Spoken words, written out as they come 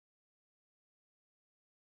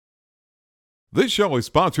This show is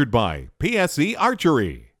sponsored by PSE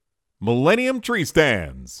Archery, Millennium Tree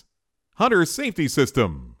Stands, Hunter Safety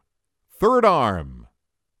System, Third Arm,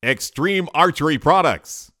 Extreme Archery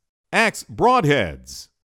Products, Axe Broadheads,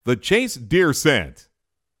 The Chase Deer Scent,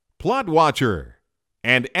 Plot Watcher,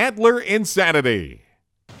 and Antler Insanity.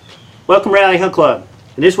 Welcome to Rally Hunt Club.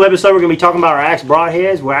 In this webisode, we're going to be talking about our Axe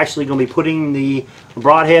Broadheads. We're actually going to be putting the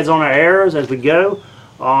broadheads on our arrows as we go.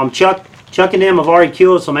 Chucking them, I've already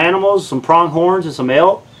killed some animals, some pronghorns and some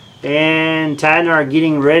elk. And Tad and I are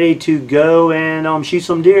getting ready to go and shoot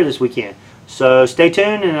some deer this weekend. So stay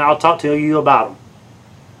tuned and I'll talk to you about them.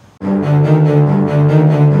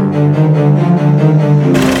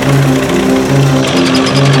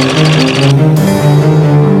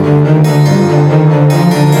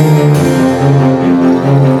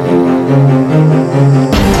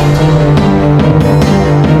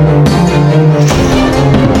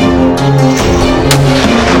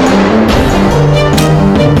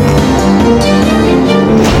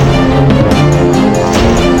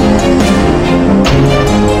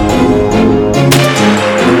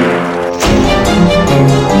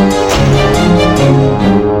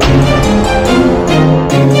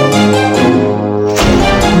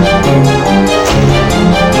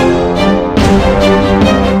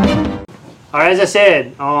 As I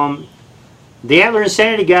said, the Antler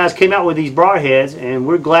Insanity guys came out with these broadheads, and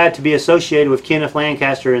we're glad to be associated with Kenneth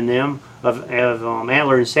Lancaster and them of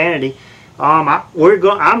Antler Insanity. I'm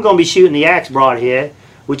going to be shooting the Axe broadhead,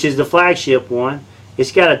 which is the flagship one.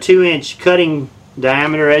 It's got a 2-inch cutting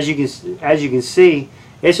diameter, as you can see.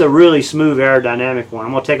 It's a really smooth aerodynamic one.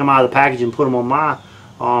 I'm going to take them out of the package and put them on my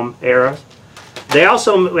arrows. They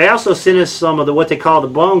also sent us some of what they call the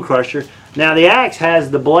Bone Crusher. Now the axe has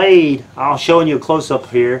the blade. I'll show you a close-up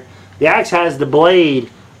here. The axe has the blade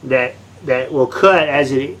that will cut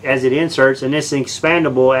as it inserts, and it's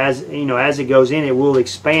expandable as it goes in. It will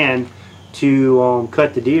expand to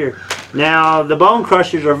cut the deer. Now the Bone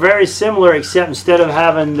Crushers are very similar, except instead of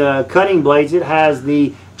having the cutting blades, it has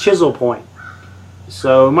the chisel point.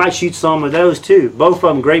 So we might shoot some of those too. Both of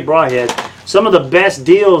them great broadheads. Some of the best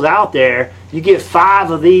deals out there. You get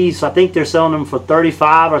 5 of these. I think they're selling them for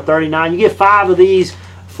 $35 or $39. You get 5 of these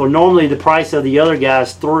for normally the price of the other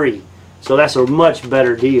guy's 3. So that's a much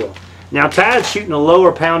better deal. Now Tad's shooting a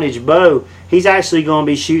lower poundage bow. He's actually going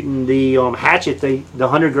to be shooting the hatchet, the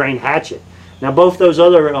 100 grain hatchet. Now both those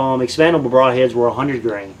other expandable broadheads were 100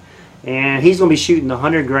 grain, and he's going to be shooting the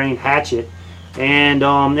 100 grain hatchet. And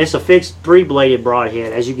it's a fixed 3-bladed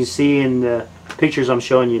broadhead, as you can see in the pictures I'm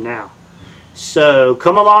showing you now. So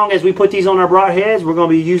come along as we put these on our broadheads. We're going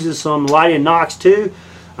to be using some lighted nocks too.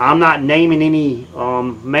 I'm not naming any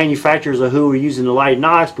manufacturers of who are using the lighted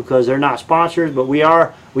nocks because they're not sponsors, but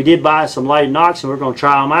we did buy some lighted nocks and we're going to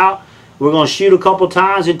try them out. We're going to shoot a couple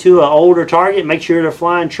times into an older target, make sure they're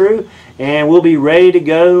flying true, and we'll be ready to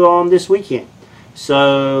go this weekend.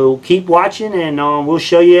 So keep watching, and we'll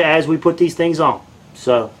show you as we put these things on.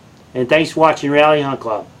 And thanks for watching Rally Hunt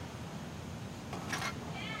Club.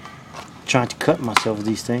 Trying to cut myself with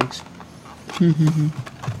these things.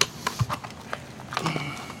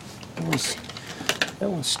 That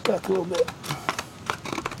one's stuck a little bit.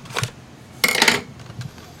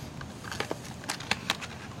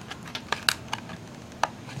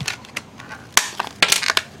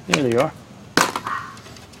 There they are.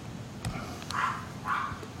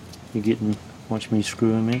 You watch me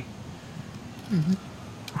screw them in?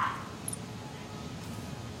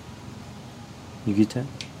 You get that?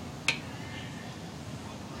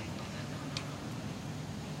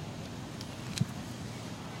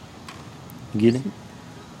 You get it?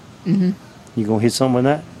 You gonna hit something with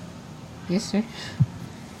that? Yes, sir.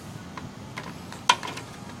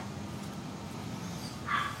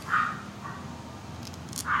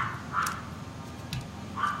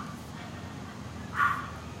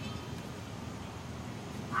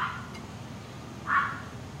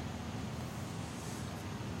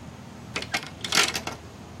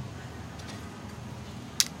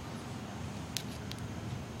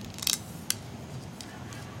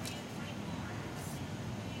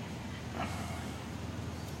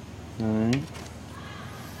 Alright.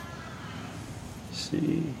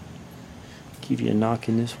 See. Give you a knock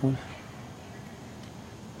in this one.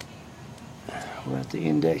 We'll have to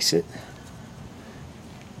index it.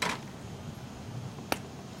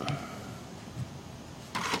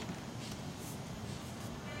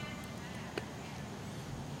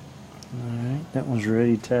 Alright, that one's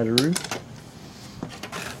ready, Tataroo.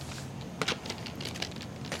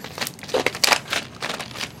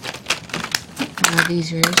 Are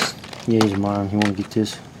these yours? Yeah, these are mine. You want to get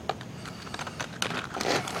this?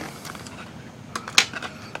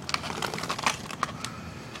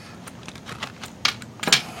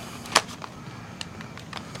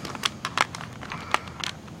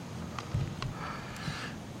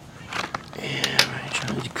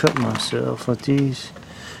 cut myself with these.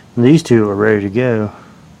 And these two are ready to go.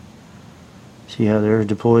 See how they're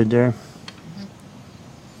deployed there?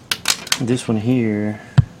 This one here,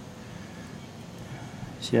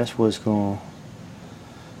 see, that's what's going.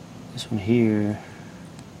 This one here,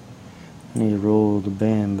 I need to roll the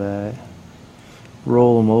band back,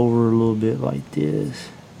 roll them over a little bit like this.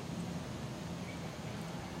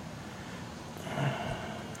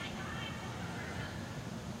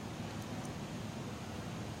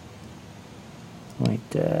 Like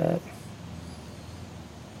that.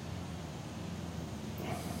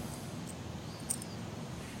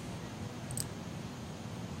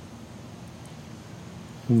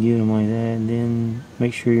 Get them like that, and then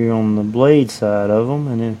make sure you're on the blade side of them,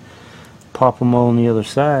 and then pop them on the other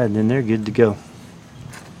side, then they're good to go.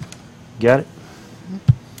 Got it?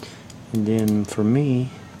 And then for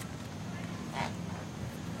me,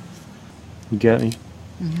 you got me?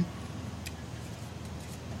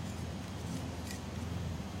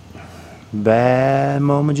 Bad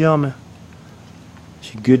mama jama.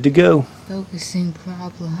 She's good to go. Focusing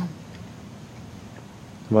problem.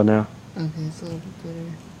 What now? Okay, it's a little bit better.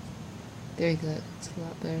 There you go. It's a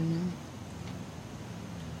lot better now.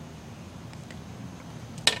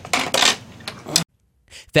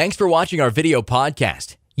 Thanks for watching our video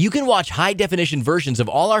podcast. You can watch high-definition versions of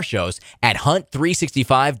all our shows at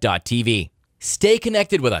hunt365.tv. Stay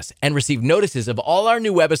connected with us and receive notices of all our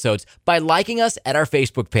new episodes by liking us at our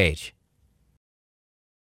Facebook page.